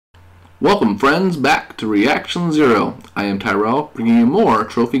Welcome friends back to Reaction Zero. I am Tyrel, bringing you more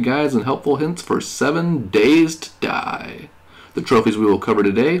trophy guides and helpful hints for 7 Days to Die. The trophies we will cover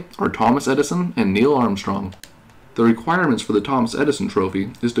today are Thomas Edison and Neil Armstrong. The requirements for the Thomas Edison trophy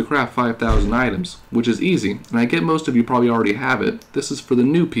is to craft 5,000 items, which is easy, and I get most of you probably already have it. This is for the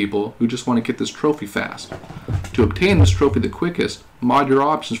new people who just want to get this trophy fast. To obtain this trophy the quickest, mod your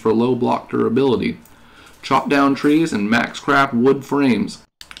options for low block durability. Chop down trees and max craft wood frames.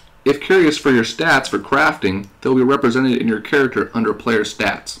 If curious for your stats for crafting, they'll be represented in your character under player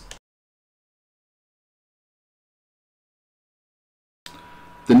stats.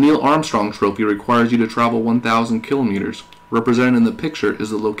 The Neil Armstrong trophy requires you to travel 1,000 kilometers. Represented in the picture is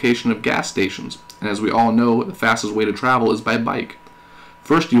the location of gas stations, and as we all know, the fastest way to travel is by bike.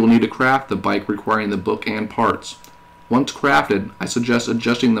 First, you will need to craft the bike requiring the book and parts. Once crafted, I suggest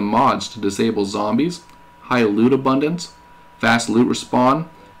adjusting the mods to disable zombies, high loot abundance, fast loot respawn,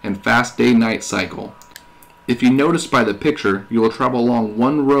 and fast day-night cycle. If you notice by the picture, you will travel along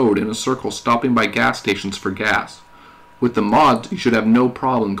one road in a circle stopping by gas stations for gas. With the mods, you should have no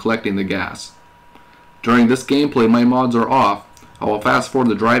problem collecting the gas. During this gameplay, my mods are off. I will fast forward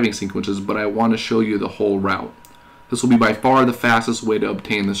the driving sequences, but I want to show you the whole route. This will be by far the fastest way to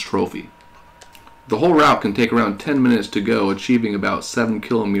obtain this trophy. The whole route can take around 10 minutes to go, achieving about 7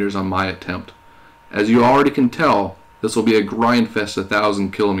 kilometers on my attempt. As you already can tell, this will be a grind fest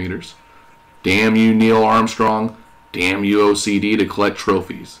 1,000 kilometers. Damn you, Neil Armstrong. Damn you, OCD, to collect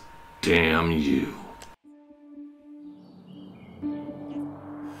trophies. Damn you.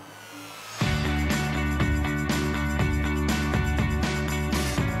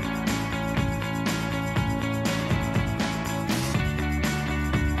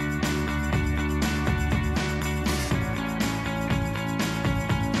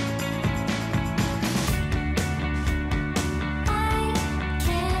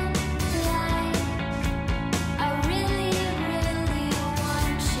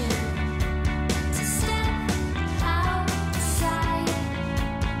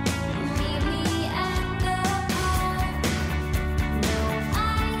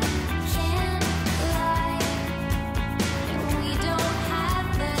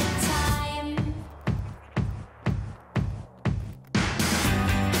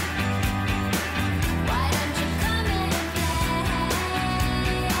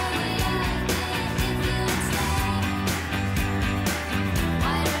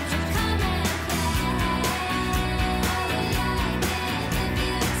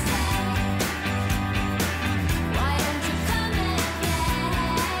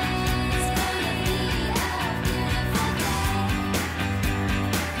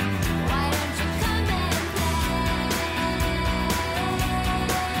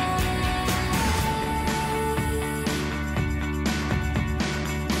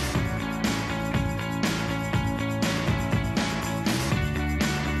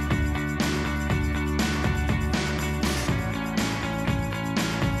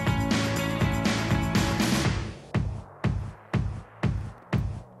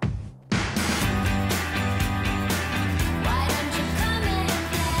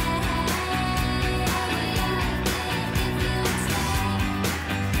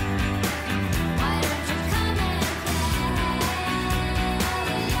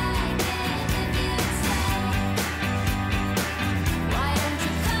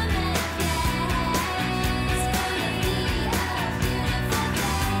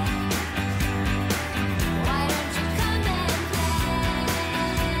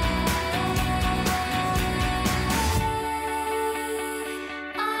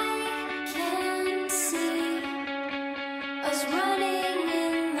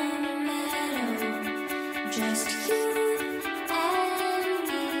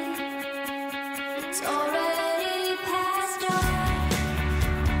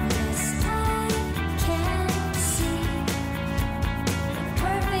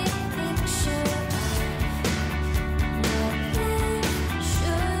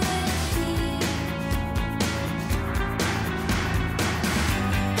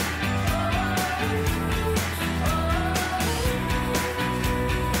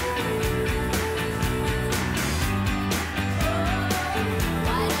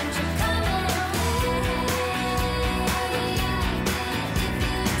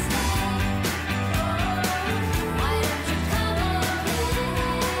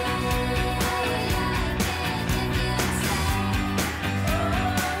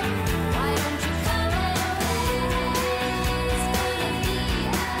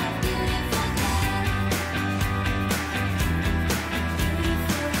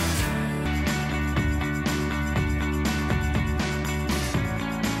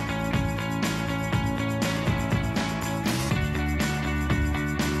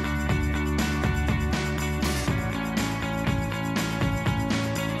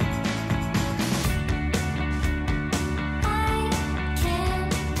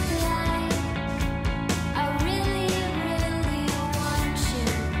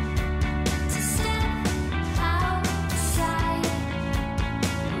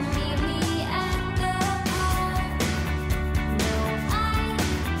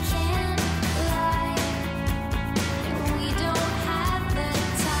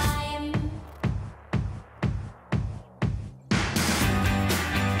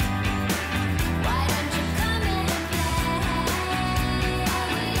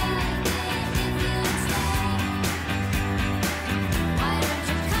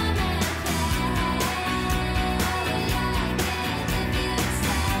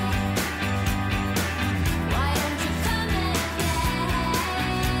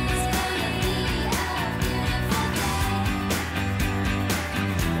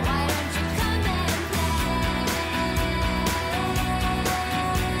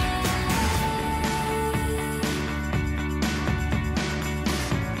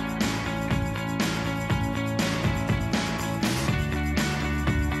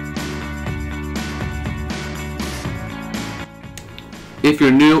 If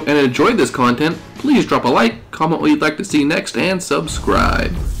you're new and enjoyed this content, please drop a like, comment what you'd like to see next, and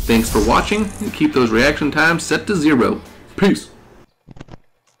subscribe. Thanks for watching, and keep those reaction times set to 0. Peace!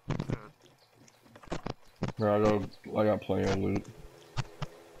 I got plenty of loot.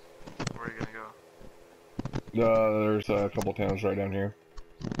 Where are you gonna go? There's a couple towns right down here.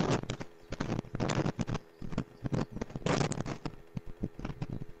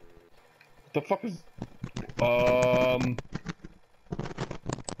 The fuck is... Did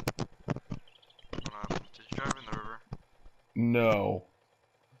you drive in the river? No.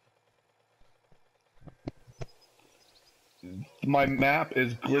 My map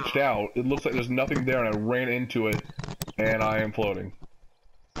is glitched out. It looks like there's nothing there, and I ran into it, and I am floating.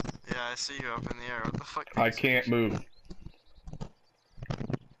 Yeah, I see you up in the air. What the fuck? I can't move.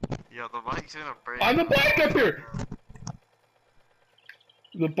 Yo, the bike's gonna break. On the bike up here!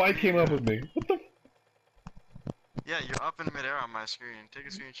 The bike came up with me. What the? Yeah, you're up in midair on my screen. Take a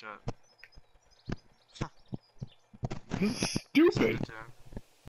screenshot. This is stupid. Send it to him.